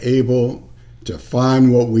able to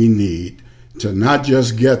find what we need to not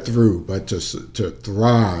just get through, but to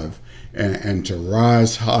thrive and to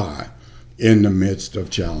rise high in the midst of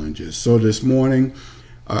challenges. So this morning,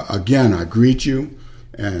 again, I greet you,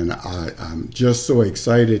 and I'm just so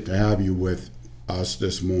excited to have you with us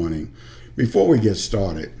this morning. Before we get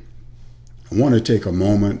started, I want to take a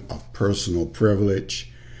moment of personal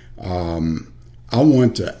privilege. I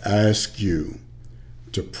want to ask you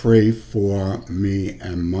to pray for me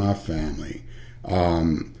and my family.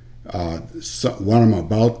 What I'm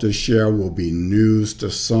about to share will be news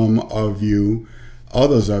to some of you.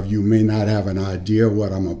 Others of you may not have an idea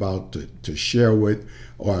what I'm about to share with,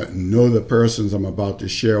 or know the persons I'm about to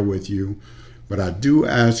share with you. But I do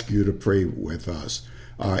ask you to pray with us.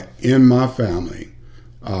 In my family,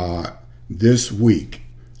 this week,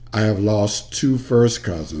 I have lost two first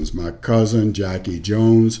cousins. My cousin, Jackie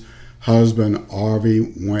Jones' husband,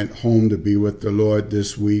 Arvie, went home to be with the Lord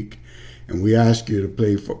this week. And we ask you to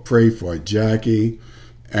pray for Jackie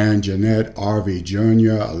and Jeanette, Arvie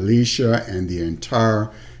Jr., Alicia, and the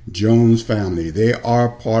entire Jones family. They are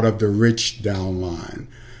part of the Rich downline.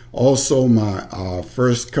 Also, my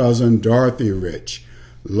first cousin, Dorothy Rich,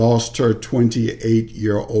 lost her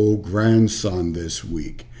 28-year-old grandson this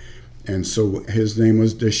week. And so his name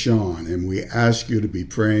was Deshaun. And we ask you to be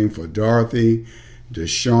praying for Dorothy,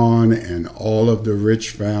 Deshaun, and all of the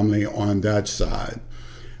Rich family on that side.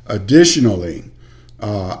 Additionally,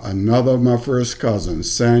 another of my first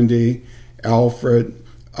cousins, Sandy Alfred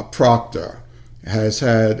Proctor, has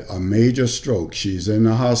had a major stroke. She's in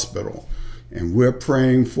the hospital, and we're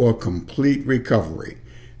praying for complete recovery.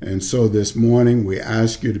 And so this morning, we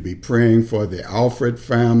ask you to be praying for the Alfred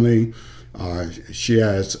family. She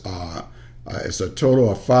has, it's a total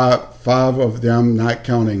of five of them, not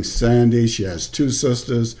counting Sandy. She has two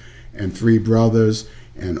sisters and three brothers,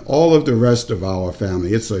 and all of the rest of our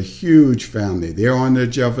family. It's a huge family. They're on the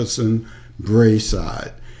Jefferson Bray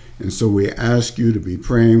side. And so we ask you to be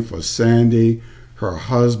praying for Sandy, her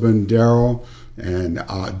husband, Derek, and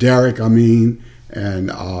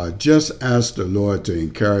just ask the Lord to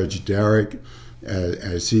encourage Derek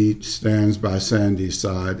as he stands by Sandy's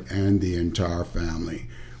side and the entire family.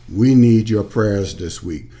 We need your prayers this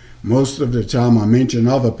week. Most of the time I mention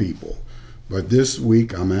other people, but this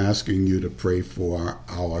week I'm asking you to pray for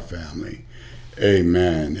our family.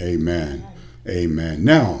 Amen, amen, amen.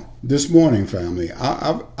 Now, this morning, family,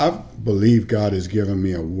 I believe God has given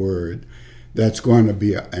me a word that's going to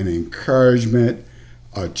be an encouragement,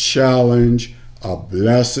 a challenge, a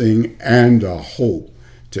blessing, and a hope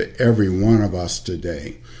to every one of us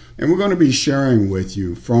today. And we're going to be sharing with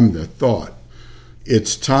you from the thought,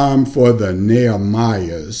 it's time for the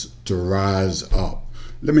Nehemiahs to rise up.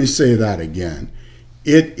 Let me say that again.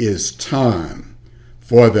 It is time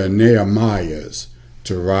for the Nehemiahs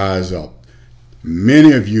to rise up.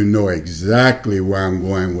 Many of you know exactly where I'm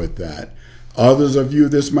going with that. Others of you,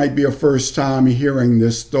 this might be a first time hearing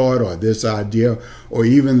this thought or this idea or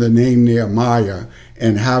even the name Nehemiah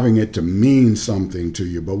and having it to mean something to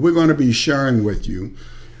you. But we're going to be sharing with you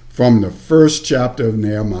from the first chapter of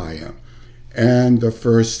Nehemiah and the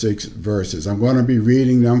first 6 verses. I'm going to be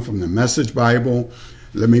reading them from the Message Bible.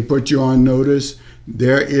 Let me put you on notice.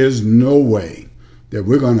 There is no way that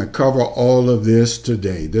we're going to cover all of this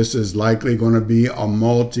today. This is likely going to be a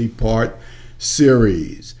multi-part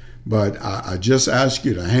series. But I just ask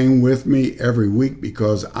you to hang with me every week,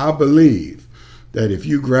 because I believe that if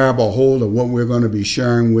you grab a hold of what we're going to be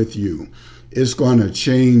sharing with you, it's going to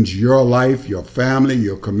change your life, your family,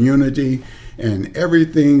 your community, and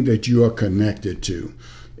everything that you are connected to,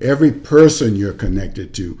 every person you're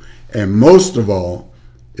connected to. And most of all,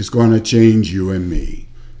 it's going to change you and me.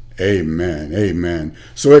 Amen. Amen.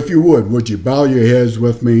 So if you would you bow your heads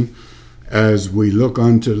with me as we look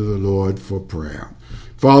unto the Lord for prayer.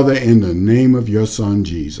 Father, in the name of your Son,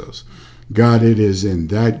 Jesus, God, it is in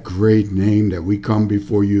that great name that we come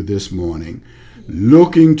before you this morning,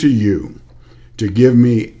 looking to you to give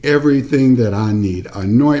me everything that I need.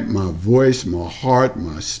 Anoint my voice, my heart,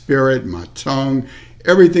 my spirit, my tongue,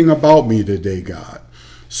 everything about me today, God,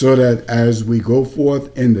 so that as we go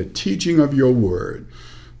forth in the teaching of your word,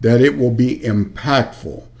 that it will be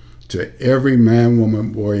impactful to every man,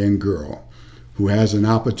 woman, boy, and girl who has an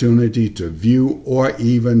opportunity to view or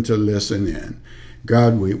even to listen in.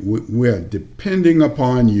 God, we are depending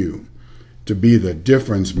upon you to be the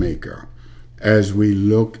difference maker as we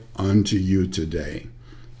look unto you today,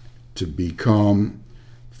 to become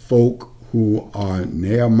folk who are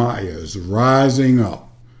Nehemiahs rising up,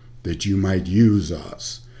 that you might use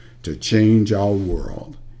us to change our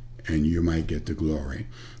world and you might get the glory.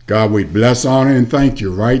 God, we bless, honor, and thank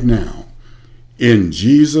you right now In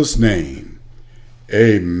Jesus' name,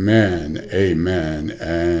 amen, amen,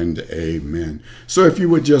 and amen. So if you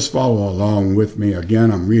would just follow along with me. Again,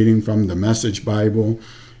 I'm reading from the Message Bible,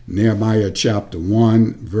 Nehemiah chapter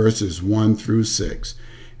 1, verses 1 through 6.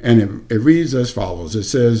 And it reads as follows. It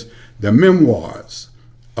says, "The memoirs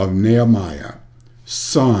of Nehemiah,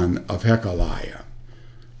 son of Hekeliah.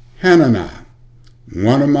 Hananiah,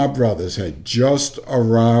 one of my brothers, had just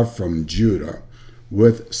arrived from Judah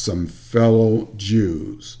with some fellow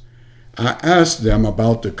Jews. I asked them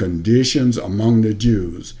about the conditions among the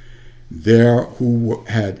Jews there who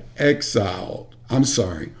had survived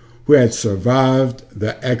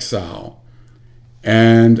the exile,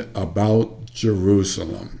 and about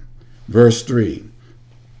Jerusalem." Verse 3,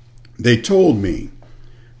 "They told me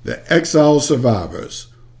the exile survivors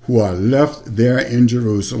who are left there in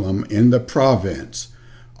Jerusalem in the province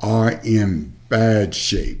are in bad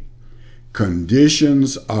shape.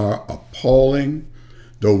 Conditions are appalling.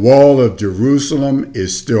 The wall of Jerusalem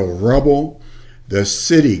is still rubble. The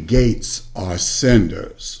city gates are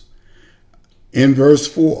cinders." In verse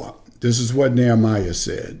 4, this is what Nehemiah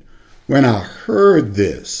said. "When I heard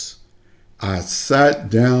this, I sat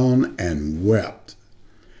down and wept.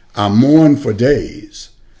 I mourned for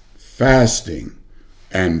days, fasting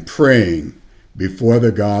and praying before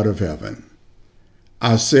the God of heaven.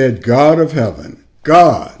 I said, God of heaven,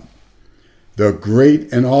 God, the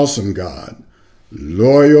great and awesome God,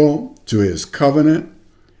 loyal to his covenant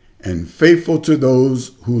and faithful to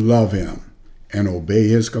those who love him and obey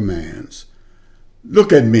his commands.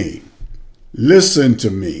 Look at me. Listen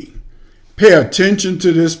to me. Pay attention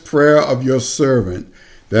to this prayer of your servant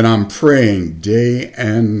that I'm praying day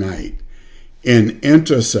and night in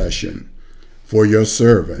intercession for your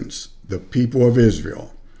servants, the people of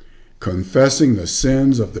Israel, confessing the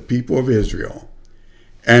sins of the people of Israel,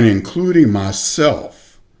 and including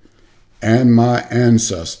myself and my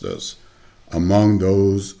ancestors among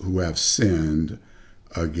those who have sinned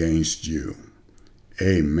against you."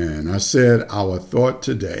 Amen. I said our thought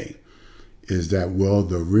today is that will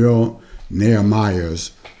the real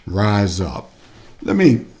Nehemiahs rise up?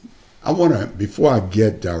 Before I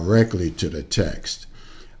get directly to the text,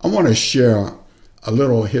 I want to share a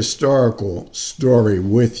little historical story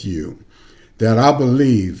with you that I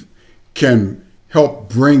believe can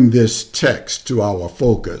help bring this text to our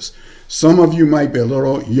focus. Some of you might be a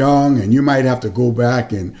little young and you might have to go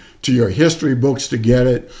back to your history books to get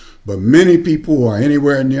it, but many people who are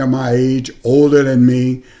anywhere near my age, older than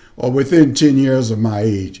me, or within 10 years of my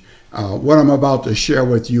age, what I'm about to share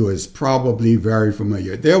with you is probably very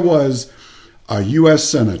familiar. There was a U.S.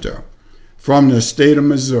 senator from the state of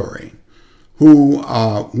Missouri who,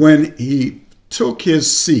 when he took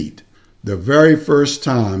his seat the very first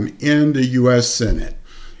time in the U.S. Senate,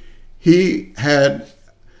 he had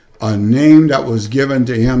a name that was given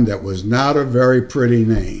to him that was not a very pretty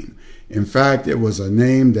name. In fact, it was a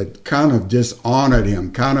name that kind of dishonored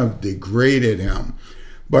him, kind of degraded him.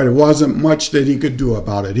 But it wasn't much that he could do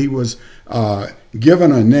about it. He was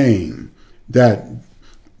given a name that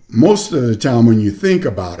most of the time when you think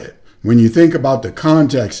about it, when you think about the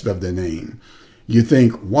context of the name, you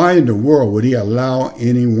think, why in the world would he allow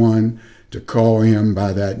anyone to call him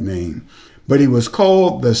by that name? But he was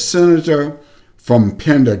called the Senator from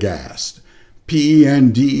Pendergast,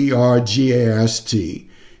 Pendergast.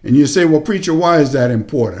 And you say, well, preacher, why is that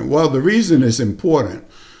important? Well, the reason it's important,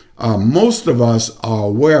 most of us are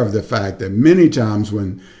aware of the fact that many times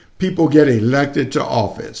when people get elected to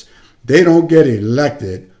office, they don't get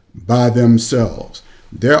elected by themselves.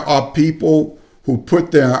 There are people who put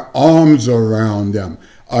their arms around them,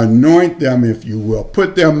 anoint them, if you will,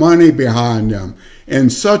 put their money behind them in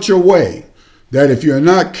such a way that if you're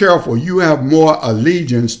not careful, you have more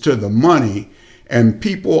allegiance to the money and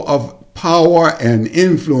people of power and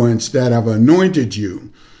influence that have anointed you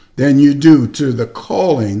than you do to the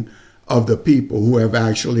calling of the people who have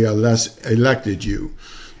actually elected you.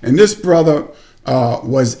 And this brother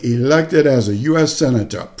was elected as a U.S.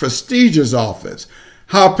 Senator, prestigious office,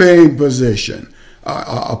 high-paying position,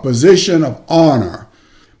 a position of honor.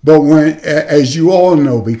 But when, as you all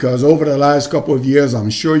know, because over the last couple of years, I'm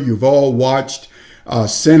sure you've all watched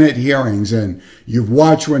Senate hearings, and you've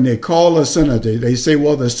watched when they call a senator, they say,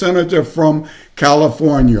 well, the senator from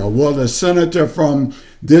California, well, the senator from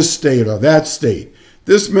this state or that state.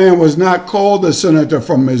 This man was not called the senator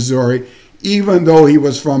from Missouri, even though he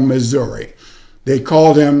was from Missouri. They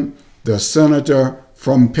called him the senator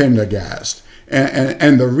from Pendergast.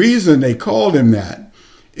 And the reason they called him that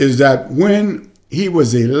is that when he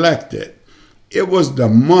was elected, it was the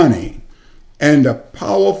money and the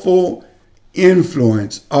powerful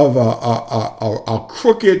influence of a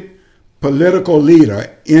crooked political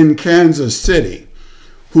leader in Kansas City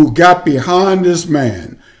who got behind this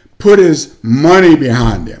man, put his money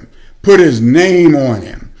behind him, put his name on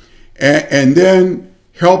him, and then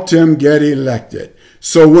helped him get elected.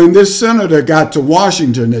 So when this senator got to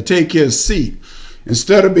Washington to take his seat,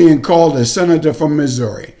 instead of being called a senator from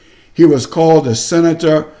Missouri, he was called a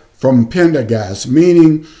senator from Pendergast,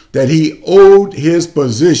 meaning that he owed his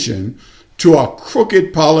position to a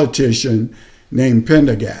crooked politician named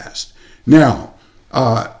Pendergast. Now,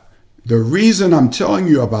 the reason I'm telling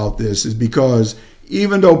you about this is because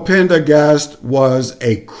even though Pendergast was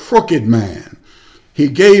a crooked man, he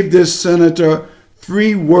gave this senator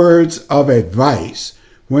 3 words of advice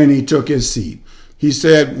when he took his seat. He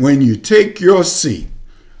said, when you take your seat,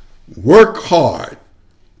 work hard,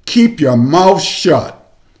 keep your mouth shut,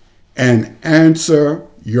 and answer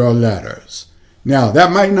your letters. Now,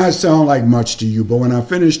 that might not sound like much to you, but when I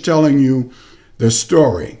finish telling you the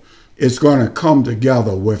story, it's going to come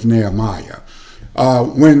together with Nehemiah.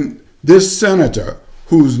 When this senator,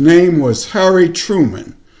 whose name was Harry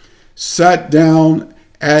Truman, sat down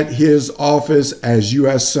at his office as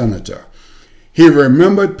U.S. Senator, he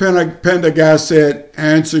remembered Pendergast said,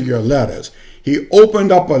 answer your letters. He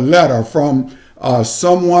opened up a letter from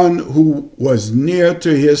someone who was near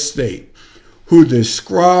to his state, who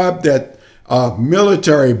described that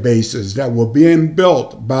military bases that were being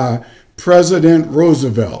built by President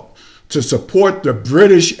Roosevelt to support the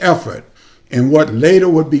British effort in what later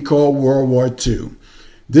would be called World War II.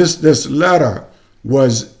 This letter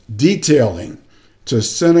was detailing to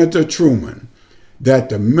Senator Truman that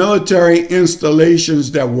the military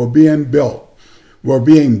installations that were being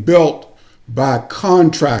built by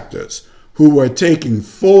contractors who were taking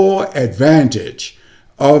full advantage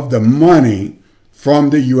of the money from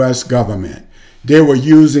the U.S. government. They were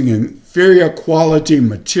using inferior quality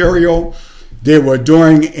material. They were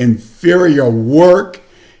doing inferior work.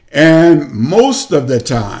 And most of the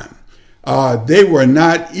time, they were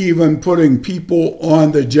not even putting people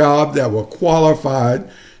on the job that were qualified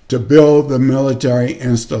to build the military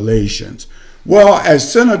installations. Well,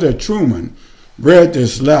 as Senator Truman read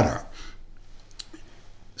this letter,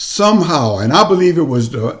 somehow, and I believe it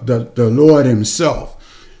was the Lord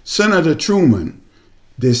himself, Senator Truman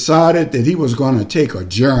decided that he was going to take a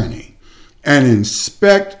journey and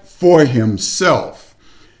inspect for himself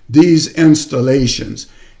these installations.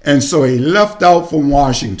 And so he left out from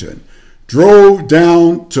Washington, drove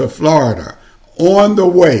down to Florida, on the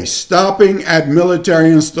way, stopping at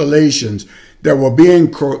military installations that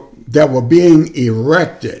were being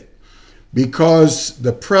erected because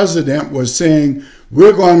the president was saying,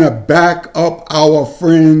 we're going to back up our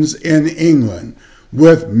friends in England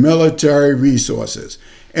with military resources.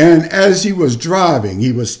 And as he was driving,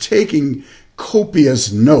 he was taking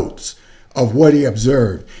copious notes of what he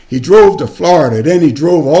observed. He drove to Florida, then he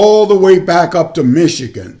drove all the way back up to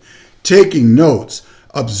Michigan, taking notes,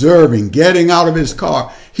 observing, getting out of his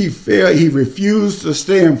car. He refused to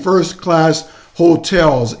stay in first-class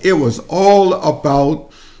hotels. It was all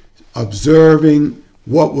about observing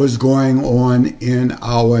what was going on in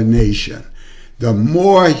our nation. The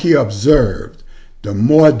more he observed, the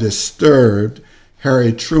more disturbed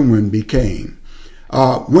Harry Truman became.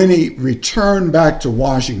 When he returned back to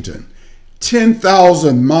Washington,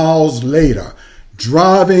 10,000 miles later,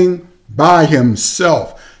 driving by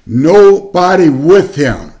himself, nobody with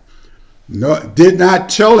him, did not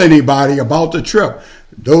tell anybody about the trip.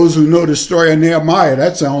 Those who know the story of Nehemiah,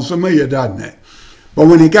 that sounds familiar, doesn't it? But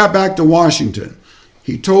when he got back to Washington,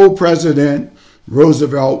 he told President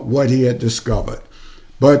Roosevelt what he had discovered.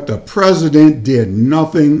 But the president did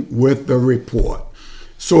nothing with the report.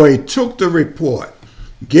 So he took the report,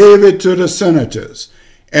 gave it to the senators,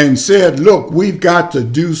 and said, look, we've got to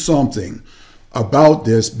do something about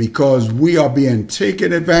this because we are being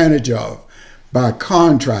taken advantage of by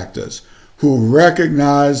contractors who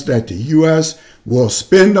recognize that the U.S. will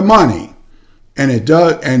spend the money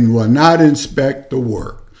and will not inspect the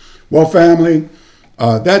work. Well, family,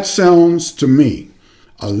 that sounds to me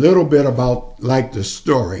a little bit about like the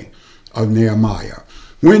story of Nehemiah.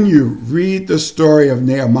 When you read the story of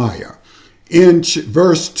Nehemiah, in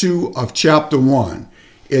verse 2 of chapter 1,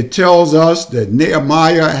 it tells us that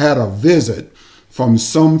Nehemiah had a visit from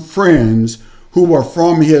some friends who were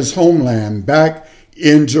from his homeland back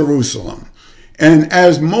in Jerusalem. And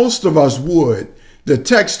as most of us would, the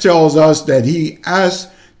text tells us that he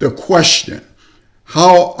asked the question,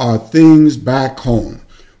 how are things back home?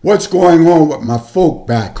 What's going on with my folk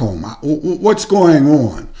back home? What's going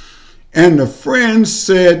on? And the friends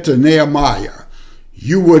said to Nehemiah,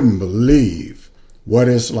 you wouldn't believe what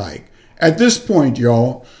it's like. At this point,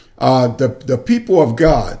 y'all, the people of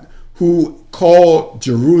God who called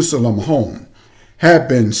Jerusalem home had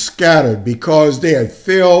been scattered because they had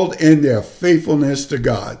failed in their faithfulness to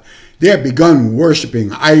God. They had begun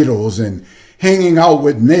worshiping idols and hanging out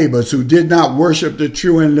with neighbors who did not worship the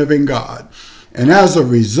true and living God. And as a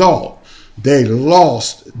result, they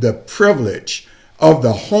lost the privilege of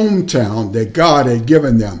the hometown that God had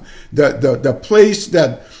given them, the place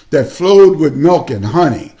that flowed with milk and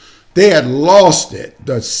honey. They had lost it.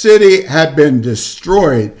 The city had been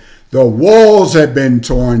destroyed. The walls had been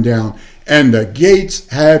torn down, and the gates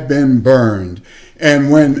had been burned. And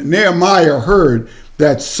when Nehemiah heard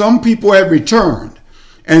that some people had returned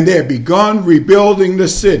and they had begun rebuilding the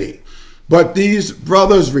city, but these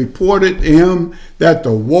brothers reported to him that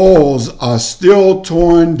the walls are still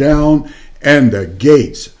torn down and the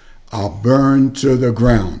gates are burned to the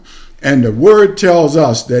ground. And the word tells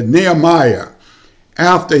us that Nehemiah,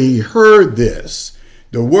 after he heard this,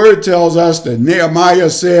 the word tells us that Nehemiah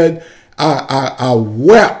said, I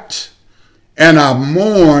wept and I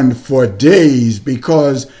mourned for days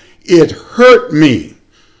because it hurt me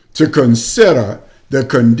to consider the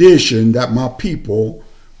condition that my people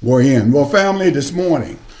were in. Well, family, this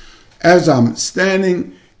morning, as I'm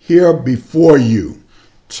standing here before you,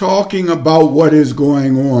 talking about what is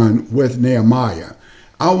going on with Nehemiah,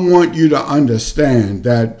 I want you to understand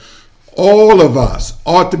that all of us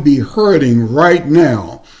ought to be hurting right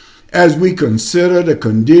now as we consider the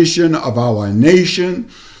condition of our nation,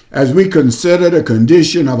 as we consider the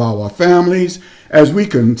condition of our families, as we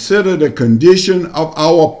consider the condition of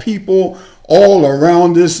our people all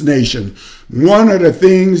around this nation. One of the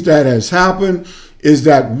things that has happened is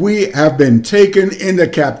that we have been taken into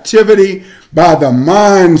captivity by the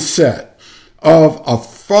mindset of a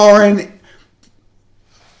foreign,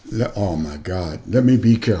 oh my God, let me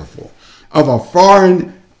be careful, of a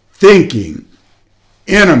foreign thinking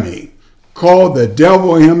enemy called the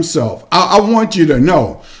devil himself. I want you to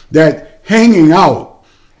know that hanging out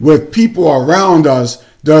with people around us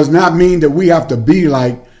does not mean that we have to be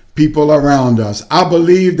like people around us. I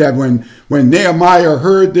believe that when Nehemiah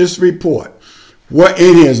heard this report, what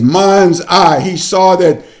in his mind's eye, he saw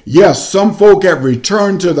that, yes, some folk had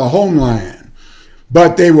returned to the homeland,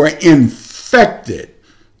 but they were infested,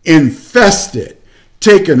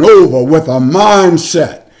 taken over with a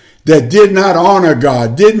mindset that did not honor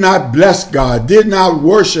God, did not bless God, did not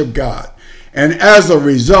worship God. And as a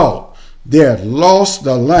result, they had lost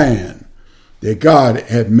the land that God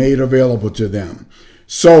had made available to them.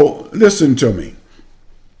 So listen to me.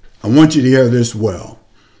 I want you to hear this well.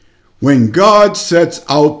 When God sets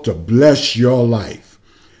out to bless your life,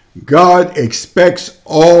 God expects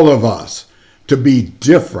all of us to be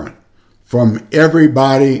different from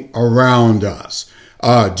everybody around us.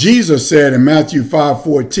 Jesus said in Matthew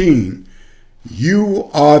 5:14, "You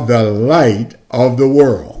are the light of the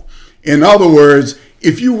world." In other words,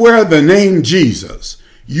 if you wear the name Jesus,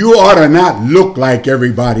 you ought to not look like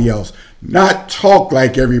everybody else, not talk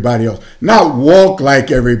like everybody else, not walk like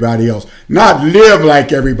everybody else, not live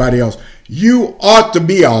like everybody else. You ought to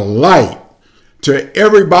be a light to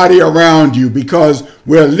everybody around you, because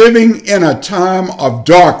we're living in a time of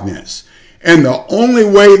darkness. And the only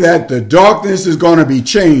way that the darkness is going to be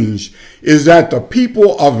changed is that the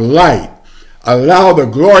people of light allow the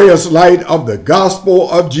glorious light of the gospel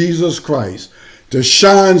of Jesus Christ to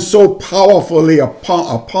shine so powerfully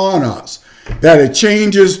upon us that it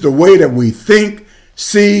changes the way that we think,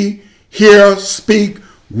 see, hear, speak,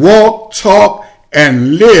 walk, talk,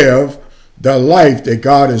 and live the life that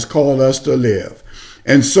God has called us to live.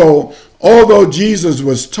 And so, although Jesus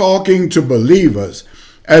was talking to believers,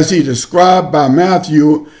 as he described by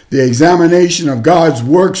Matthew, the examination of God's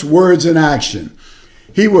works, words, and action,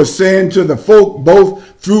 he was saying to the folk both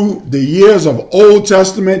through the years of Old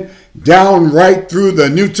Testament, down right through the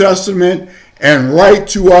New Testament, and right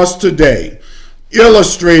to us today,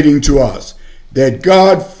 illustrating to us that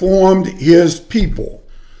God formed his people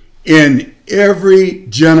in every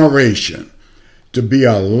generation to be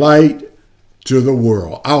a light to the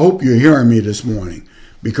world. I hope you're hearing me this morning,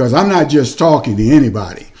 because I'm not just talking to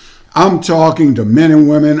anybody. I'm talking to men and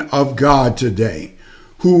women of God today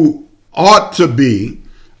who ought to be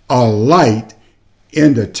a light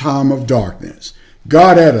in the time of darkness.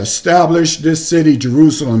 God had established this city,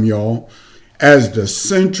 Jerusalem, y'all, as the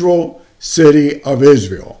central city of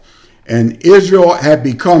Israel. And Israel had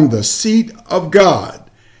become the seat of God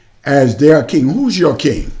as their king. Who's your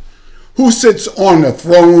king? Who sits on the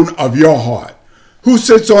throne of your heart? Who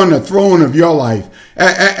sits on the throne of your life?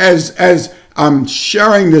 As I'm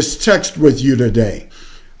sharing this text with you today,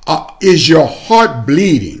 is your heart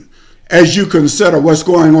bleeding as you consider what's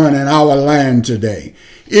going on in our land today?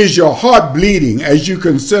 Is your heart bleeding as you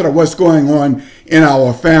consider what's going on in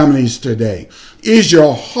our families today? Is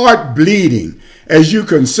your heart bleeding as you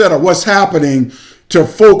consider what's happening to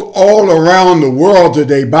folk all around the world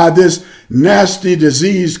today by this nasty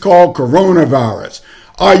disease called coronavirus?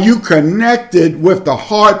 Are you connected with the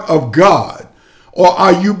heart of God? Or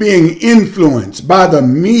are you being influenced by the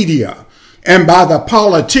media and by the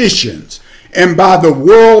politicians and by the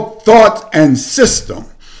world thought and system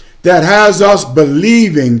that has us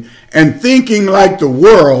believing and thinking like the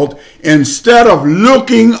world instead of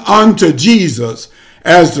looking unto Jesus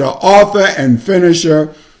as the author and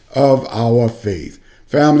finisher of our faith?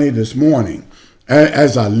 Family, this morning,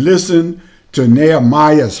 as I listened to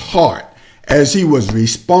Nehemiah's heart, as he was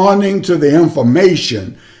responding to the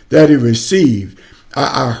information that he received,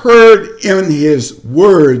 I heard in his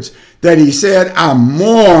words that he said, I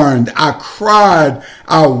mourned, I cried,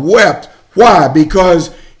 I wept. Why?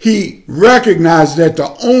 Because he recognized that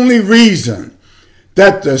the only reason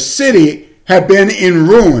that the city had been in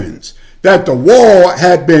ruins, that the wall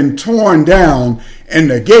had been torn down and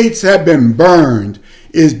the gates had been burned,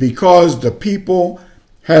 is because the people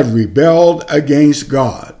had rebelled against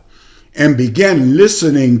God and began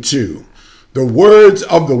listening to the words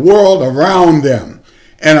of the world around them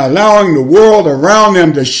and allowing the world around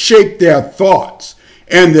them to shape their thoughts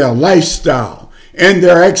and their lifestyle and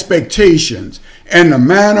their expectations and the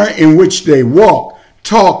manner in which they walk,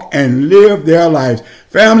 talk, and live their lives.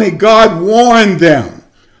 Family, God warned them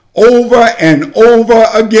over and over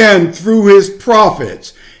again through his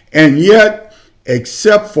prophets, and yet,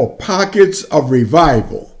 except for pockets of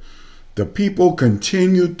revival, the people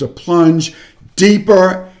continued to plunge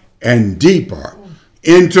deeper and deeper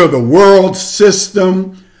into the world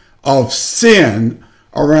system of sin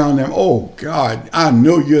around them. Oh God, I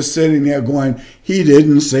know you're sitting there going, he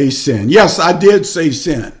didn't say sin. Yes, I did say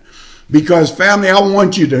sin. Because family, I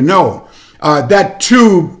want you to know that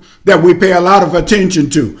tube that we pay a lot of attention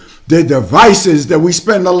to, the devices that we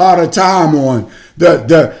spend a lot of time on,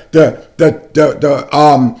 the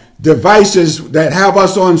devices that have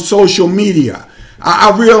us on social media.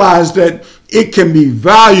 I realize that it can be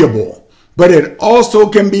valuable, but it also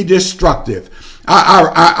can be destructive.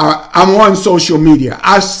 I'm on social media.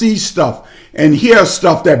 I see stuff and hear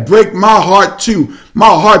stuff that break my heart too. My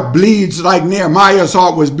heart bleeds like Nehemiah's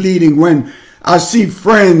heart was bleeding when I see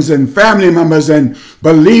friends and family members and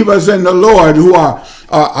believers in the Lord who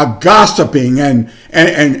are gossiping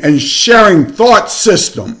and sharing thought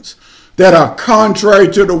systems that are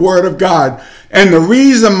contrary to the word of God. And the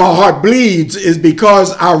reason my heart bleeds is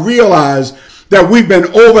because I realize that we've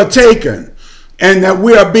been overtaken and that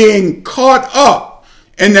we are being caught up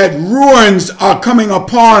and that ruins are coming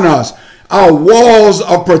upon us. Our walls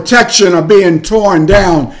of protection are being torn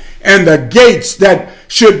down, and the gates that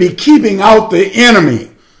should be keeping out the enemy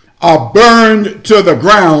are burned to the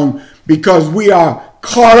ground because we are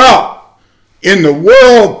caught up in the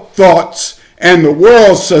world thoughts and the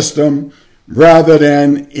world system rather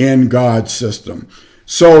than in God's system.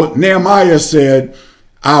 So Nehemiah said,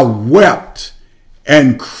 I wept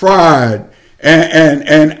and cried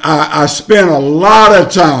and I spent a lot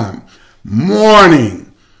of time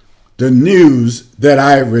mourning the news that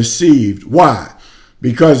I received. Why?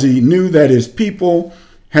 Because he knew that his people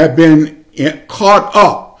had been caught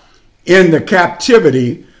up in the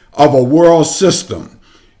captivity of a world system,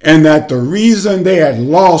 and that the reason they had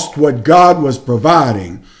lost what God was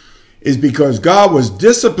providing is because God was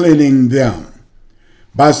disciplining them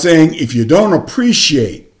by saying, if you don't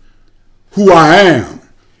appreciate who I am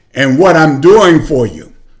and what I'm doing for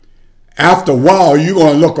you, after a while you're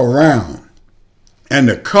going to look around and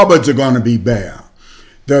the cupboards are going to be bare.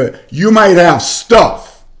 You might have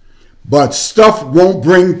stuff, but stuff won't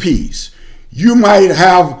bring peace. You might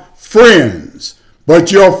have friends,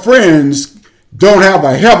 but your friends don't have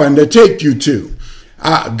a heaven to take you to.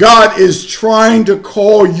 God is trying to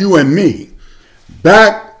call you and me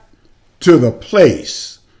back to the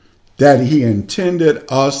place that he intended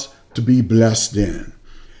us to be blessed in.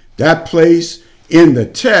 That place in the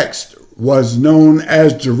text was known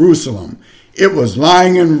as Jerusalem. It was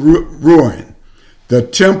lying in ruin. The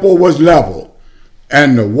temple was leveled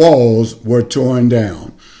and the walls were torn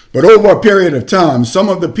down. But over a period of time, some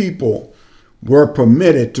of the people were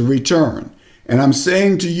permitted to return. And I'm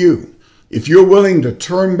saying to you, if you're willing to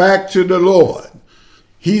turn back to the Lord,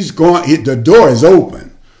 the door is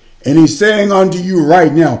open. And he's saying unto you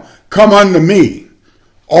right now, come unto me,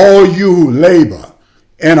 all you who labor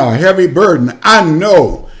and are heavy burden. I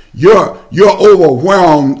know you're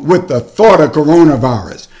overwhelmed with the thought of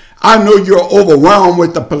coronavirus. I know you're overwhelmed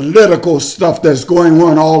with the political stuff that's going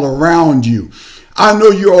on all around you. I know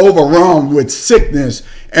you're overwhelmed with sickness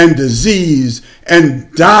and disease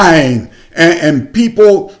and dying and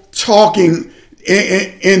people talking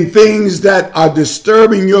in things that are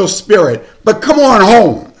disturbing your spirit. But come on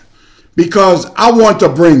home, because I want to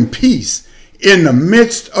bring peace in the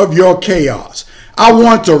midst of your chaos. I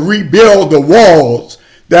want to rebuild the walls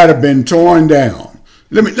that have been torn down.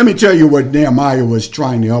 Let me tell you what Nehemiah was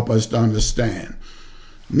trying to help us to understand.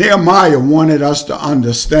 Nehemiah wanted us to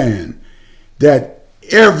understand that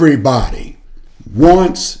everybody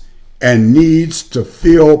wants and needs to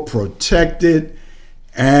feel protected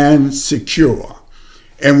and secure.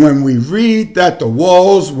 And when we read that the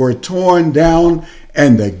walls were torn down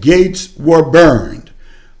and the gates were burned,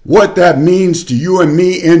 what that means to you and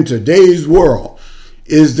me in today's world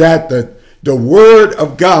is that the word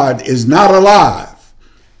of God is not alive,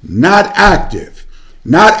 not active,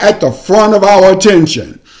 not at the front of our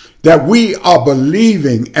attention, that we are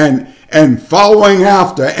believing and following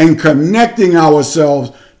after and connecting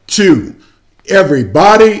ourselves to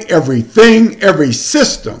everybody, everything, every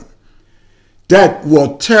system that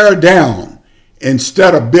will tear down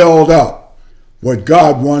instead of build up what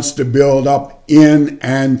God wants to build up in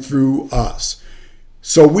and through us.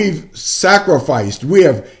 So we've sacrificed, we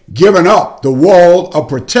have given up the wall of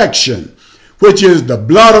protection, which is the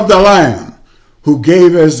blood of the Lamb who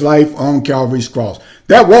gave his life on Calvary's cross.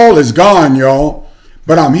 That wall is gone, y'all.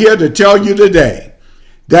 But I'm here to tell you today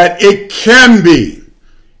that it can be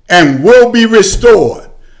and will be restored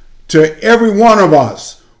to every one of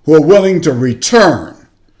us who are willing to return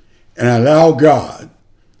and allow God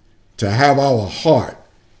to have our heart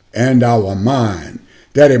and our mind,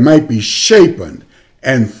 that it might be shapen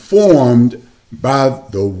and formed by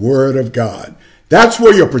the word of God. That's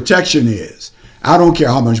where your protection is. I don't care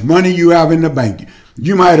how much money you have in the bank.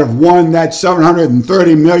 You might have won that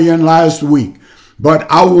 $730 million last week. But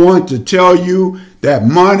I want to tell you that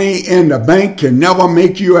money in the bank can never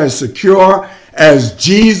make you as secure as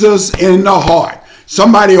Jesus in the heart.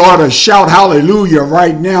 Somebody ought to shout hallelujah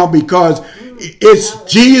right now, because it's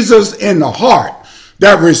Jesus in the heart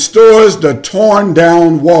that restores the torn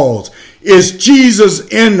down walls. It's Jesus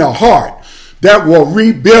in the heart that will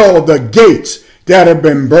rebuild the gates that have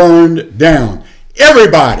been burned down.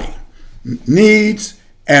 Everybody needs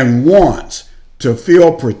and wants to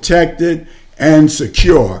feel protected and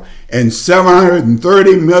secure, and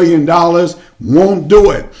 $730 million won't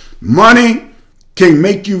do it. Money can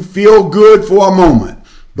make you feel good for a moment,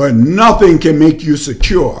 but nothing can make you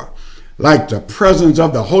secure like the presence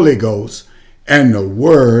of the Holy Ghost and the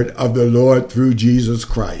word of the Lord through Jesus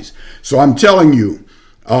Christ. So I'm telling you,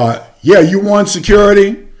 you want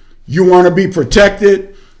security, you want to be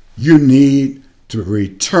protected, you need to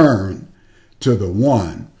return to the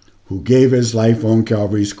one who gave his life on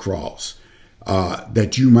Calvary's cross,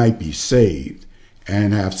 that you might be saved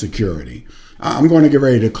and have security. I'm going to get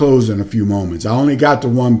ready to close in a few moments. I only got to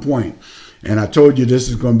one point, and I told you this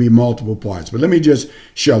is going to be multiple parts, but let me just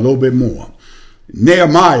share a little bit more.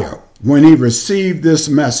 Nehemiah, when he received this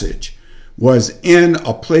message, was in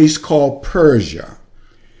a place called Persia,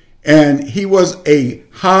 and he was a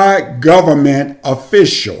high government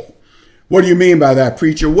official. What do you mean by that,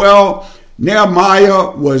 preacher? Well,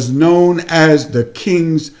 Nehemiah was known as the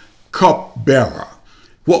king's cupbearer.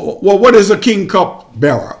 Well, what is a king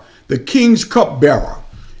cupbearer? The king's cupbearer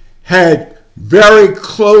had very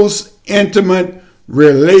close, intimate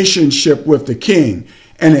relationship with the king,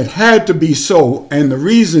 and it had to be so. And the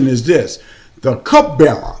reason is this: the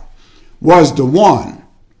cupbearer was the one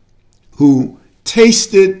who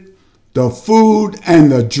tasted the food and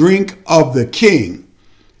the drink of the king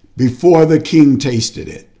before the king tasted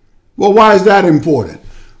it. Well, why is that important?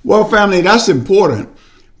 Well, family, that's important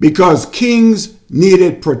because kings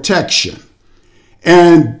needed protection.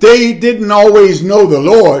 And they didn't always know the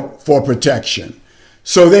Lord for protection.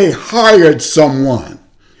 So they hired someone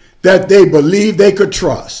that they believed they could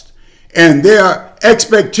trust. And their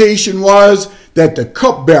expectation was that the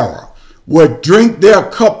cupbearer would drink their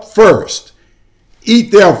cup first,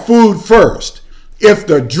 eat their food first. If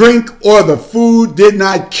the drink or the food did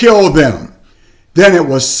not kill them, then it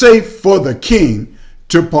was safe for the king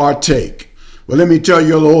to partake. Well, let me tell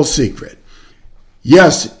you a little secret.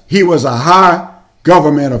 Yes, he was a high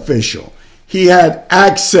government official. He had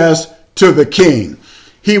access to the king.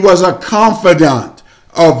 He was a confidant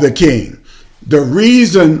of the king. The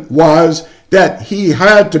reason was that he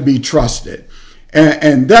had to be trusted.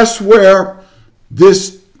 And that's where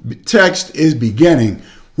this text is beginning.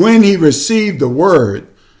 When he received the word,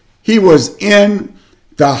 he was in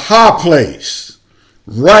the high place,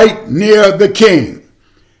 right near the king,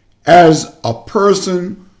 as a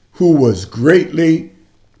person who was greatly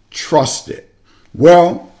trusted.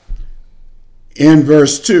 Well, in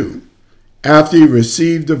verse 2, after he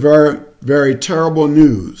received the very, very terrible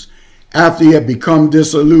news, after he had become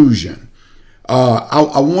disillusioned,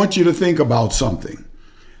 I want you to think about something.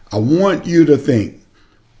 I want you to think,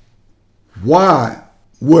 why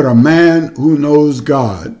would a man who knows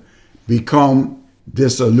God become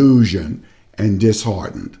disillusioned and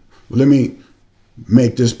disheartened? Well, let me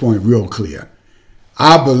make this point real clear.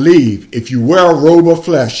 I believe if you wear a robe of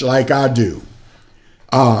flesh like I do,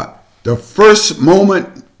 the first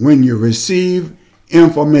moment when you receive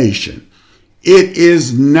information, it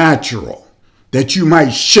is natural that you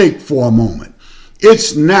might shake for a moment.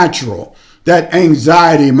 It's natural that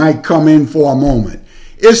anxiety might come in for a moment.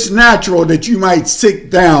 It's natural that you might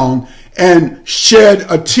sit down and shed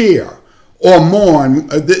a tear or mourn.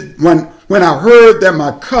 When I heard that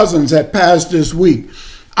my cousins had passed this week,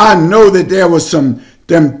 I know that there was some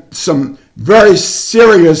very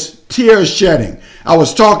serious tear shedding. I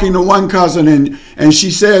was talking to one cousin and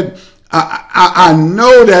she said, I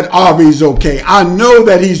know that Arvie's okay. I know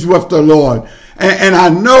that he's with the Lord. And I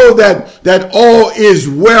know that all is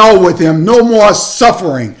well with him. No more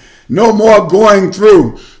suffering, no more going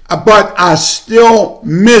through. But I still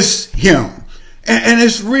miss him. And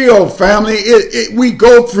it's real, family. We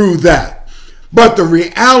go through that. But the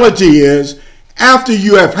reality is, after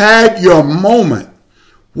you have had your moment,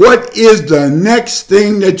 what is the next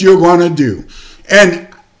thing that you're going to do? And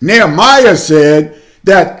Nehemiah said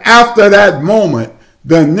that after that moment,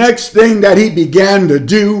 the next thing that he began to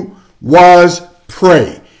do was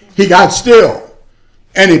pray. He got still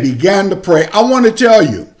and he began to pray. I want to tell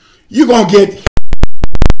you, you're going to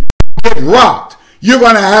get rocked. You're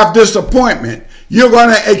going to have disappointment. You're going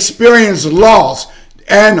to experience loss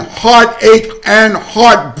and heartache and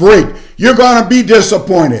heartbreak. You're going to be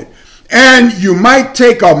disappointed. And you might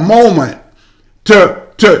take a moment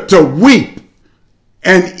to weep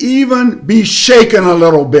and even be shaken a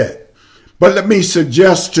little bit. But let me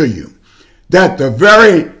suggest to you that the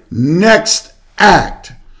very next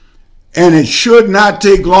act, and it should not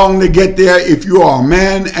take long to get there if you are a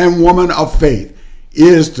man and woman of faith,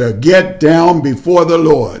 is to get down before the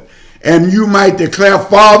Lord. And you might declare,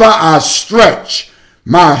 Father, I stretch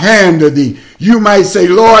my hand to thee. You might say,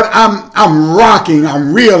 Lord, I'm rocking,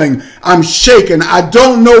 I'm reeling, I'm shaking. I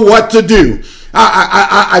don't know what to do.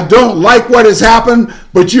 I don't like what has happened,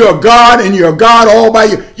 but you're God and you're God all by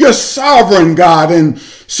you. You're sovereign God. And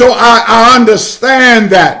so I understand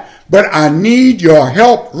that, but I need your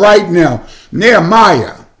help right now.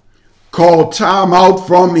 Nehemiah called time out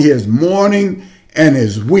from his mourning and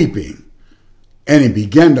his weeping, and he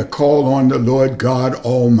began to call on the Lord God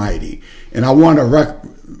Almighty. And I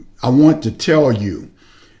want to tell you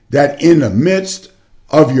that in the midst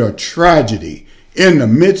of your tragedy, in the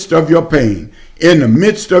midst of your pain, in the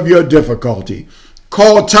midst of your difficulty,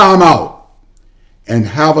 call time out and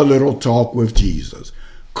have a little talk with Jesus.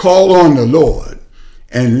 Call on the Lord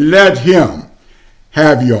and let him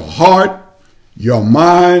have your heart, your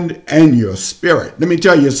mind, and your spirit. Let me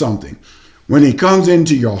tell you something. When he comes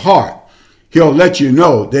into your heart, he'll let you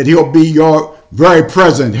know that he'll be your very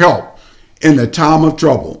present help in the time of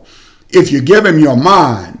trouble. If you give him your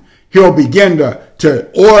mind, he'll begin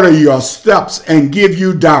to order your steps and give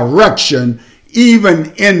you direction,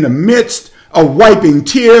 even in the midst of wiping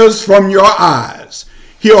tears from your eyes.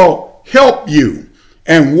 He'll help you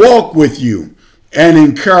and walk with you and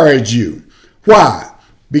encourage you. Why?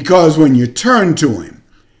 Because when you turn to him,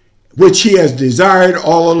 which he has desired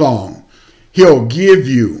all along, he'll give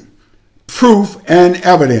you proof and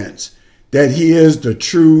evidence that he is the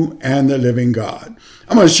true and the living God.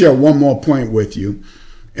 I'm going to share one more point with you,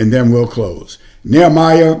 and then we'll close.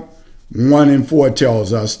 Nehemiah 1:4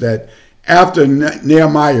 tells us that after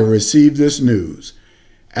Nehemiah received this news,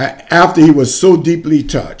 after he was so deeply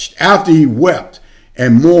touched, after he wept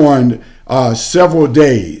and mourned several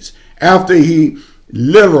days, after he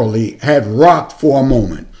literally had rocked for a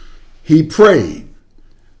moment, he prayed,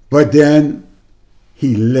 but then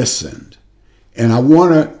he listened. And I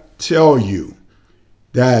want to tell you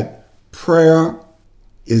that prayer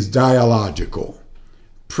is dialogical.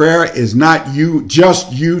 Prayer is not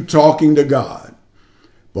just you talking to God,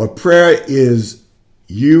 but prayer is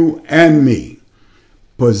you and me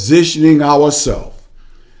positioning ourselves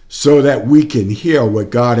so that we can hear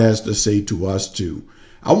what God has to say to us too.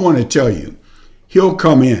 I want to tell you, he'll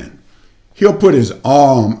come in. He'll put his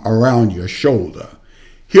arm around your shoulder.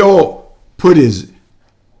 He'll put his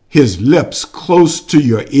lips close to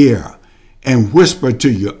your ear and whisper to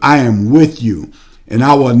you, I am with you, and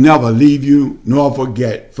I will never leave you nor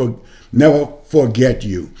never forget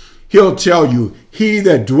you. He'll tell you, he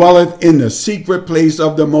that dwelleth in the secret place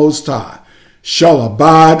of the Most High shall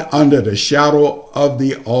abide under the shadow of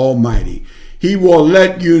the Almighty. He will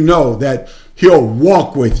let you know that he'll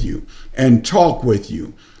walk with you and talk with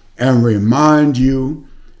you and remind you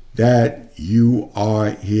that you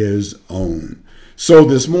are his own. So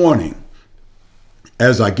this morning,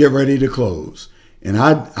 as I get ready to close, and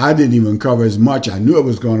I didn't even cover as much. I knew it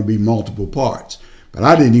was going to be multiple parts, but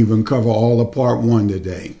I didn't even cover all of part one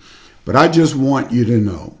today. But I just want you to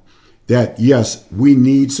know that, yes, we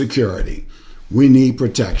need security. We need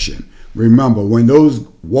protection. Remember, when those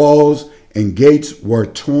walls and gates were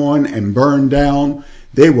torn and burned down,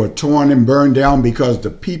 they were torn and burned down because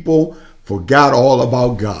the people forgot all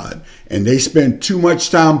about God. And they spent too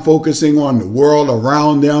much time focusing on the world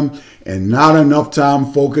around them and not enough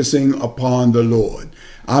time focusing upon the Lord.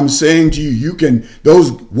 I'm saying to you,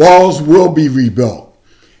 those walls will be rebuilt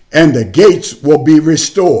and the gates will be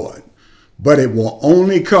restored, but it will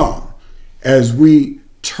only come as we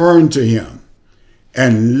turn to him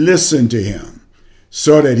and listen to him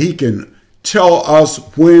so that he can tell us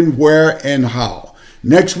when, where, and how.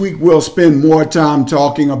 Next week, we'll spend more time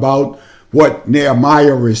talking about what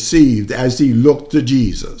Nehemiah received as he looked to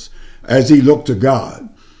Jesus, as he looked to God.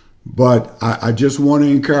 But I just want to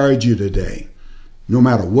encourage you today, no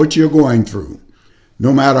matter what you're going through,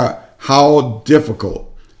 no matter how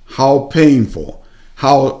difficult, how painful,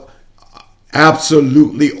 how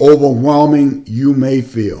absolutely overwhelming you may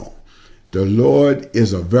feel, the Lord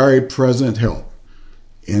is a very present help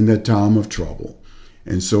in the time of trouble.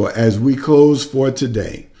 And so as we close for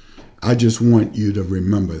today, I just want you to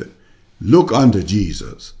remember that look unto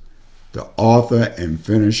Jesus, the author and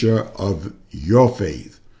finisher of your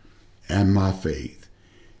faith and my faith.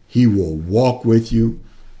 He will walk with you,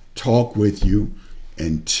 talk with you,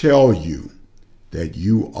 and tell you that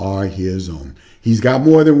you are his own. He's got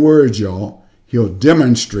more than words, y'all. He'll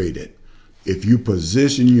demonstrate it if you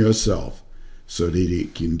position yourself so that he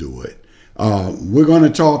can do it. We're going to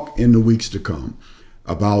talk in the weeks to come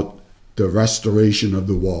about the restoration of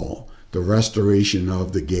the wall, the restoration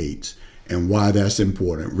of the gates, and why that's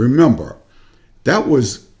important. Remember, that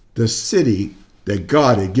was the city that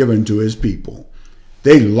God had given to his people.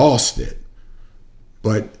 They lost it,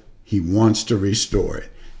 but he wants to restore it.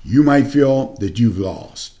 You might feel that you've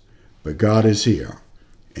lost, but God is here,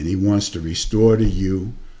 and he wants to restore to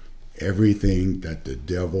you everything that the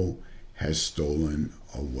devil has stolen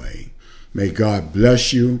away. May God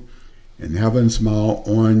bless you and heaven smile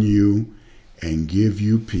on you and give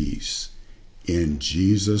you peace. In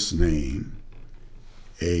Jesus' name,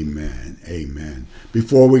 amen. Amen.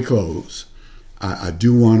 Before we close, I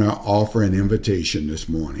do want to offer an invitation this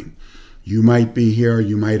morning. You might be here,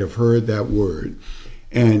 you might have heard that word,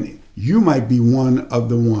 and you might be one of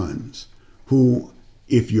the ones who,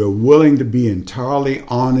 if you're willing to be entirely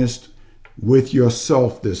honest with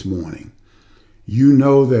yourself this morning, you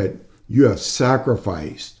know that you have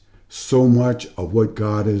sacrificed so much of what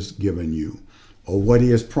God has given you or what he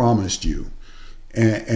has promised you. And